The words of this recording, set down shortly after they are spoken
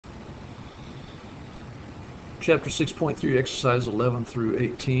Chapter 6.3, exercise 11 through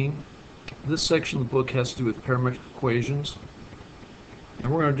 18. This section of the book has to do with parametric equations.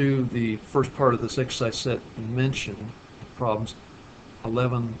 And we're going to do the first part of this exercise set and mention problems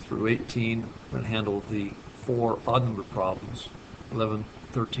 11 through 18 and handle the 4 odd number problems, 11,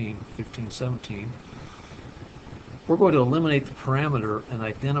 13, 15, 17. We're going to eliminate the parameter and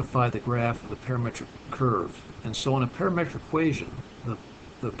identify the graph of the parametric curve. And so in a parametric equation,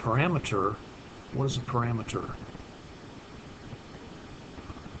 the parameter, what is a parameter?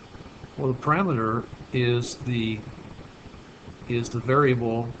 Well, the parameter is the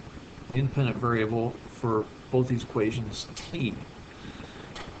variable, independent variable for both these equations, t.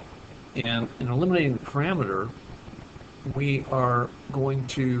 And in eliminating the parameter, we are going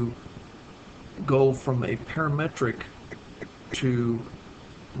to go from a parametric to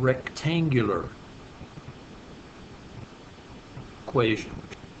rectangular equation.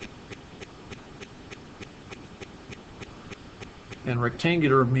 And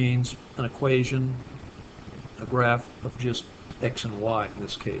rectangular means an equation, a graph of just x and y in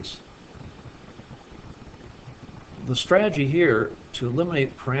this case. The strategy here to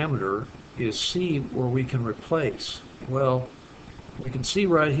eliminate parameter is see where we can replace. Well, we can see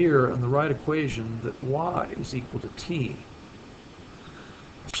right here in the right equation that y is equal to t.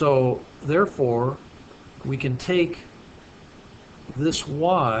 So therefore, we can take this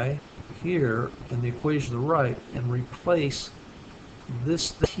y here in the equation to the right and replace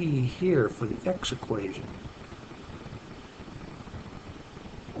this t here for the x equation.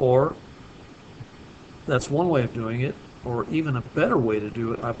 Or that's one way of doing it, or even a better way to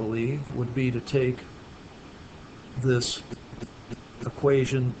do it, I believe, would be to take this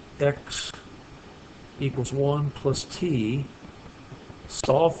equation x equals 1 plus t,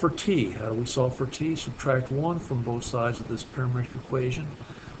 solve for t. How do we solve for t? Subtract 1 from both sides of this parametric equation.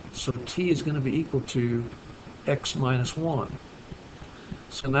 So t is going to be equal to x minus 1.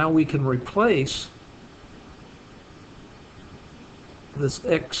 So now we can replace this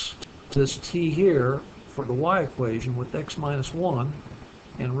t here for the y equation with x minus 1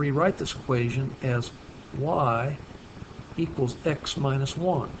 and rewrite this equation as y equals x minus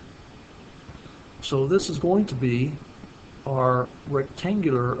 1. So this is going to be our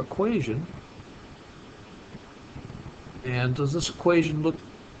rectangular equation. And does this equation look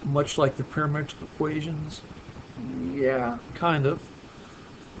much like the parametric equations? Yeah, kind of.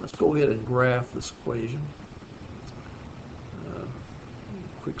 Let's go ahead and graph this equation.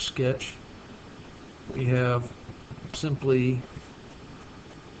 Quick sketch. We have simply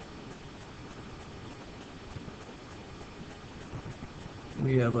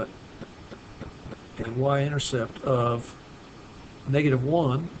a y-intercept of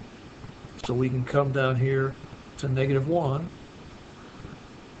 -1, so we can come down here to -1,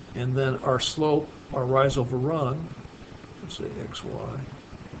 and then our slope, our rise over run, let's say xy,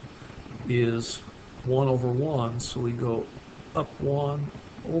 is 1 over 1, so we go up 1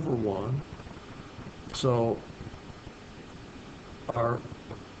 over 1. So our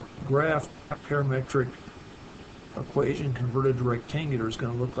graph parametric equation converted to rectangular is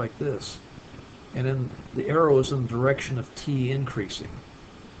going to look like this. And then the arrow is in the direction of t increasing.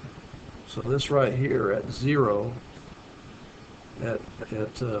 So this right here at 0, at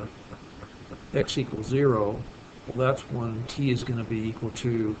x equals 0, well, that's when t is going to be equal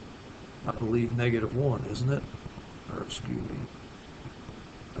to, I believe, -1, isn't it? Or excuse me.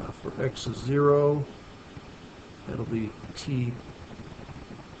 For x is 0, it'll be t.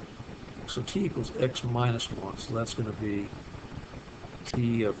 So t equals x minus 1. So that's going to be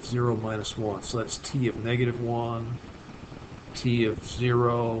t of 0 minus 1. So that's t of -1, t of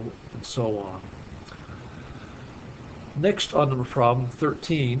 0, and so on. Next odd number problem,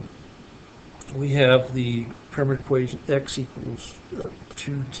 13, we have the parametric equation x equals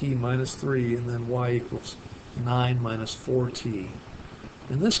 2t minus 3, and then y equals 9 minus 4t.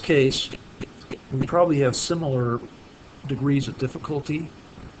 In this case, we probably have similar degrees of difficulty.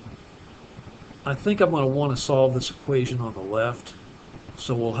 I think I'm going to want to solve this equation on the left,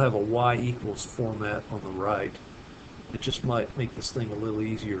 so we'll have a y equals format on the right. It just might make this thing a little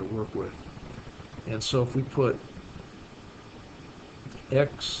easier to work with. And so if we put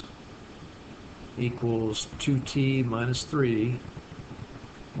x equals 2t minus 3,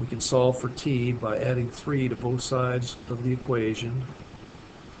 we can solve for t by adding 3 to both sides of the equation.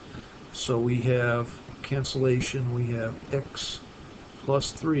 So we have cancellation, we have x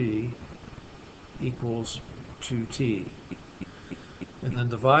plus 3 equals 2t. And then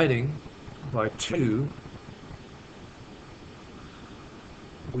dividing by 2,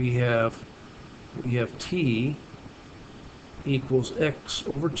 we have t equals x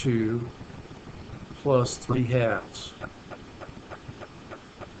over 2 plus 3/2.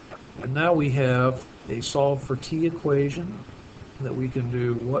 And now we have a solve for t equation that we can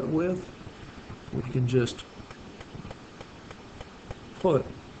do what with? We can just put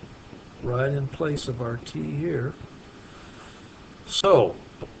right in place of our t here. So,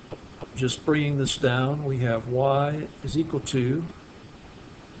 just bringing this down, we have y is equal to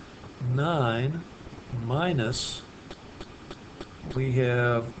 9 minus, we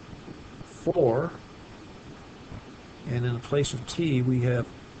have 4, and in place of t we have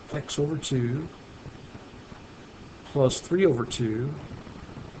x over 2 plus 3 over 2,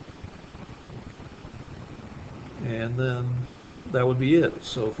 and then that would be it.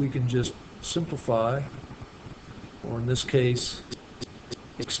 So if we can just simplify, or in this case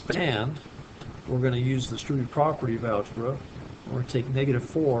expand, we're going to use the distributive property of algebra. We're going to take negative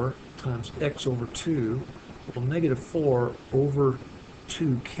 4 times x over 2. Well, negative 4 over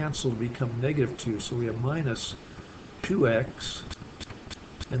 2 cancel to become negative 2, so we have minus 2x,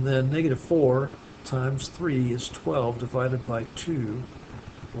 and then negative 4 times 3 is 12 divided by 2.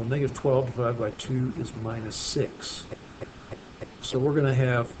 Well, negative 12 divided by 2 is minus 6. So we're going to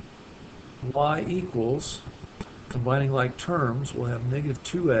have y equals, combining like terms, we'll have negative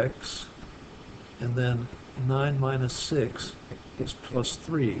 2x, and then 9 minus 6 is plus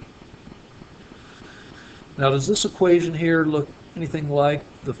 3. Now, does this equation here look anything like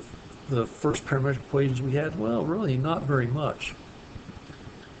the first parametric equations we had? Well, really not very much.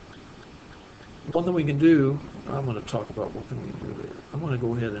 One thing we can do, I'm going to talk about what can we do there. I'm going to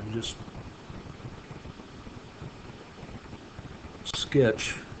go ahead and just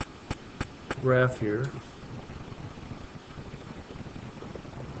sketch a graph here.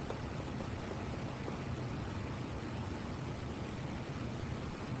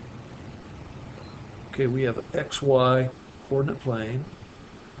 Okay, we have an XY coordinate plane,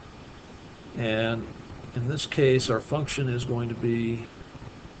 and in this case our function is going to be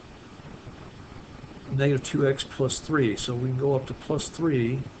negative 2x plus 3. So we can go up to plus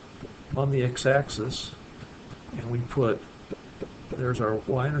 3 on the x-axis, and we put, there's our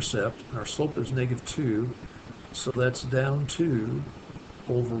y-intercept, and our slope is negative 2, so that's down 2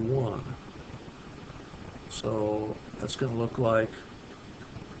 over 1. So that's going to look like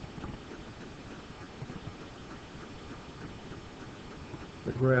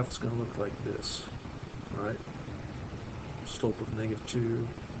the graph is going to look like this, right? Slope of negative 2.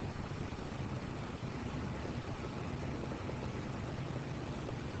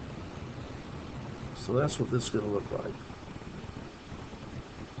 So that's what this is going to look like.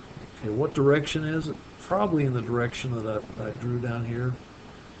 Okay, what direction is it? Probably in the direction that I drew down here.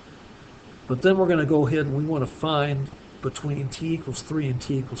 But then we're going to go ahead and we want to find between t equals 3 and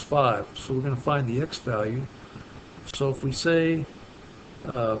t equals 5. So we're going to find the x value. So if we say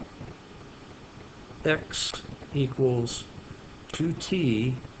x equals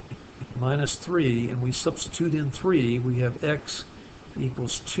 2t minus 3, and we substitute in 3, we have x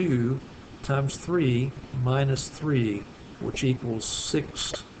equals 2 times 3 minus 3, which equals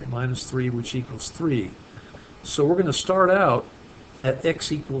 6 minus 3, which equals 3. So we're going to start out at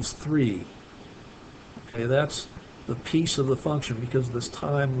x equals 3. Okay, that's the piece of the function because of this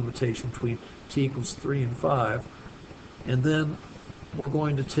time limitation between t equals 3 and 5. And then we're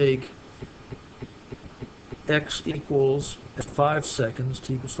going to take x equals at 5 seconds,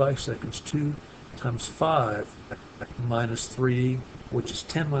 t equals 5 seconds, 2 times 5 minus 3, which is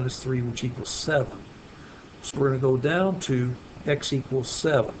 10 minus 3, which equals 7. So we're going to go down to x equals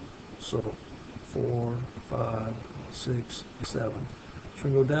 7. So 4, 5, 6, 7. So we're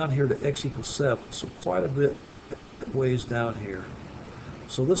going to go down here to x equals 7. So quite a bit ways down here.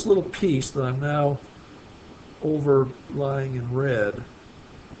 So this little piece that I'm now overlying in red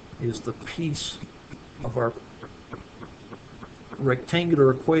is the piece of our rectangular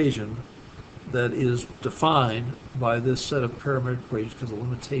equation that is defined by this set of parametric equations because of the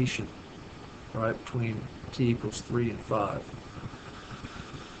limitation, right, between t equals 3 and 5.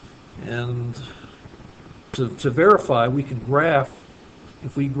 And to verify, we can graph,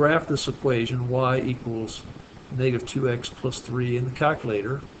 if we graph this equation, y equals negative 2x plus 3 in the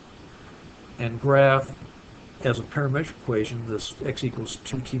calculator, and graph as a parametric equation this x equals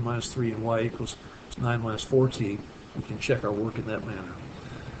 2t minus 3 and y equals 9 minus 4t, we can check our work in that manner.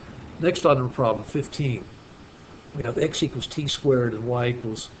 Next on to problem 15. We have x equals t squared and y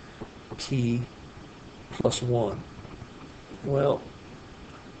equals t plus 1. Well,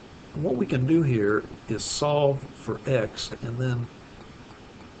 what we can do here is solve for x and then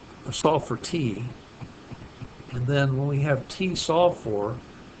solve for t, and then when we have t solved for,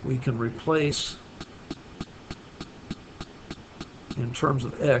 we can replace in terms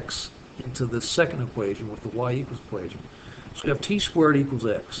of x into this second equation with the y equals equation. So we have t squared equals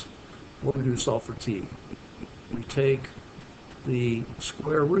x. What do we do to solve for t? We take the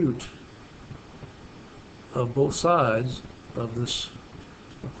square root of both sides of this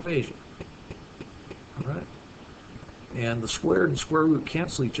equation. All right? And the squared and square root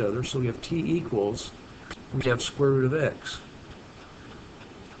cancel each other, so we have t equals, we have square root of x.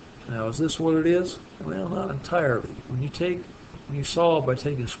 Now, is this what it is? Well, not entirely. When you solve by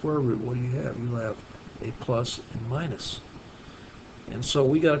taking square root, what do you have? You have a plus and minus. And so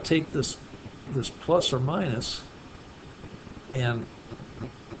we got to take this plus or minus and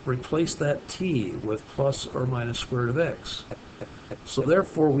replace that t with plus or minus square root of x. So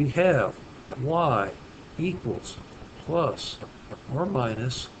therefore we have y equals plus or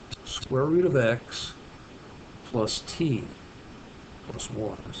minus square root of x plus t plus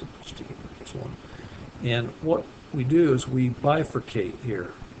 1. Plus t plus 1. And what we do is we bifurcate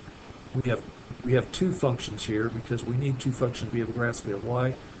here. We have two functions here because we need two functions to be able to graph. We have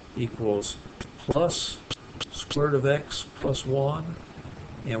y equals plus square root of x plus 1,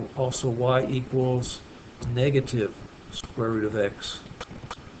 and also y equals negative square root of x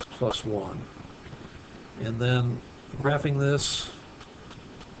plus 1. And then graphing this,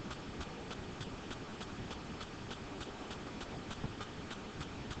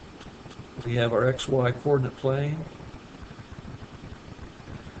 we have our xy coordinate plane,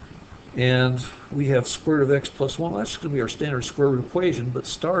 and we have square root of x plus 1. That's going to be our standard square root equation, but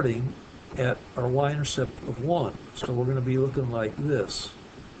starting at our y-intercept of 1. So we're going to be looking like this.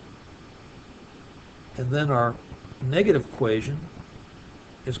 And then our negative equation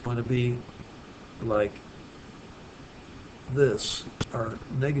is going to be like this, our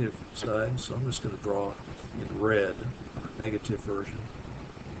negative side. So I'm just going to draw in red, our negative version.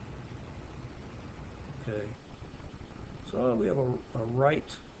 Okay. So we have a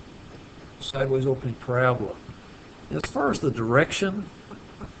right sideways opening parabola. As far as the direction,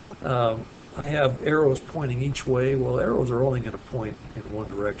 I have arrows pointing each way. Well, arrows are only going to point in one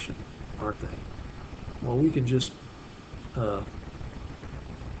direction, aren't they? Well, we can just, we're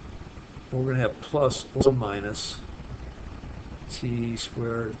going to have plus or minus t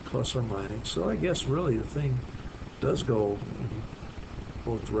squared plus or minus. So I guess really the thing does go in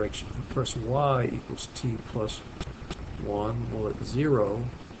both directions. We press y equals t plus 1. Well, at 0,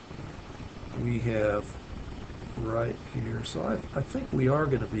 we have right here. So I think we are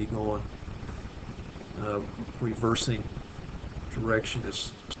going to be going reversing direction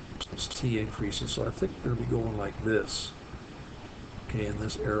as t increases. So I think we're going to be going like this. Okay, and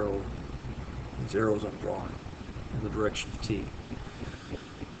this arrow, these arrows I'm drawing in the direction of t.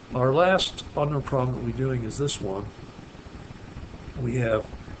 Our last unknown problem that we're doing is this one. We have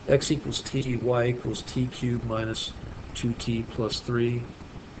x equals t, y equals t cubed minus 2t plus 3.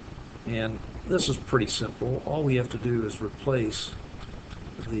 And this is pretty simple. All we have to do is replace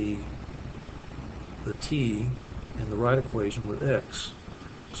the t in the right equation with x.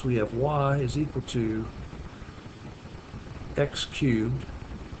 So we have y is equal to x cubed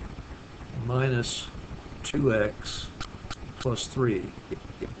minus 2x plus 3.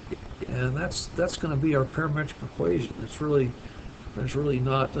 And that's going to be our parametric equation. There's really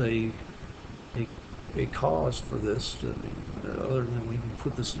not a cause for this other than we can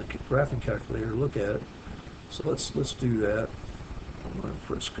put this in a graphing calculator and look at it. So let's do that. I'm going to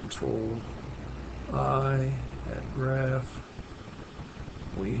press Control I, add graph.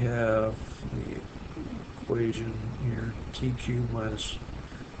 We have the equation here, t cubed minus,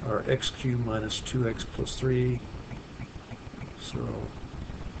 or x cubed minus 2x plus 3. So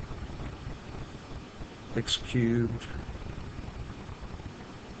x cubed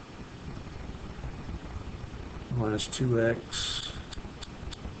minus 2x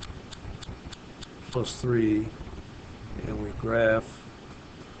plus 3, and we graph,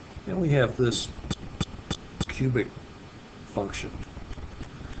 and we have this cubic function.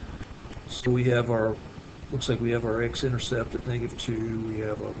 So we have our, looks like we have our x-intercept at -2, we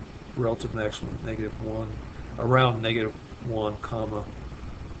have a relative maximum at -1, around -1 comma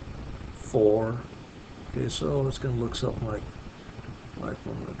 4. Okay, so it's going to look something like what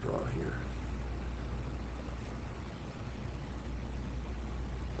I'm going to draw here.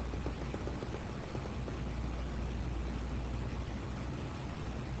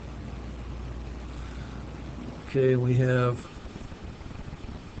 Okay, we have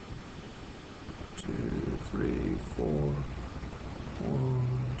 2, 3, 4,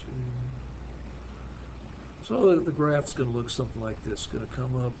 1, 2. So the graph's going to look something like this. It's going to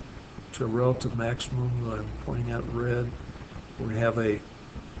come up to a relative maximum that I'm pointing out in red. We're going to have a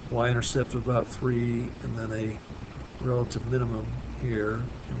y-intercept of about 3, and then a relative minimum here,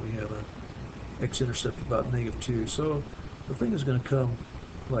 and we have an x-intercept about -2. So the thing is going to come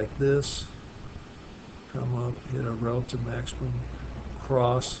like this, come up, hit a relative maximum,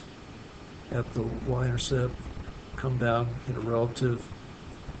 cross at the y-intercept, come down, hit a relative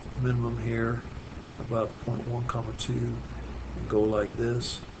minimum here, about 0.1, 2, and go like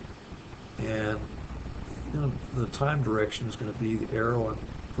this. And the time direction is going to be the arrow I'm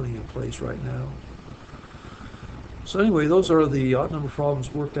putting in place right now. So anyway, those are the odd number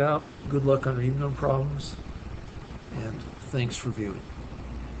problems worked out. Good luck on even number problems, and thanks for viewing.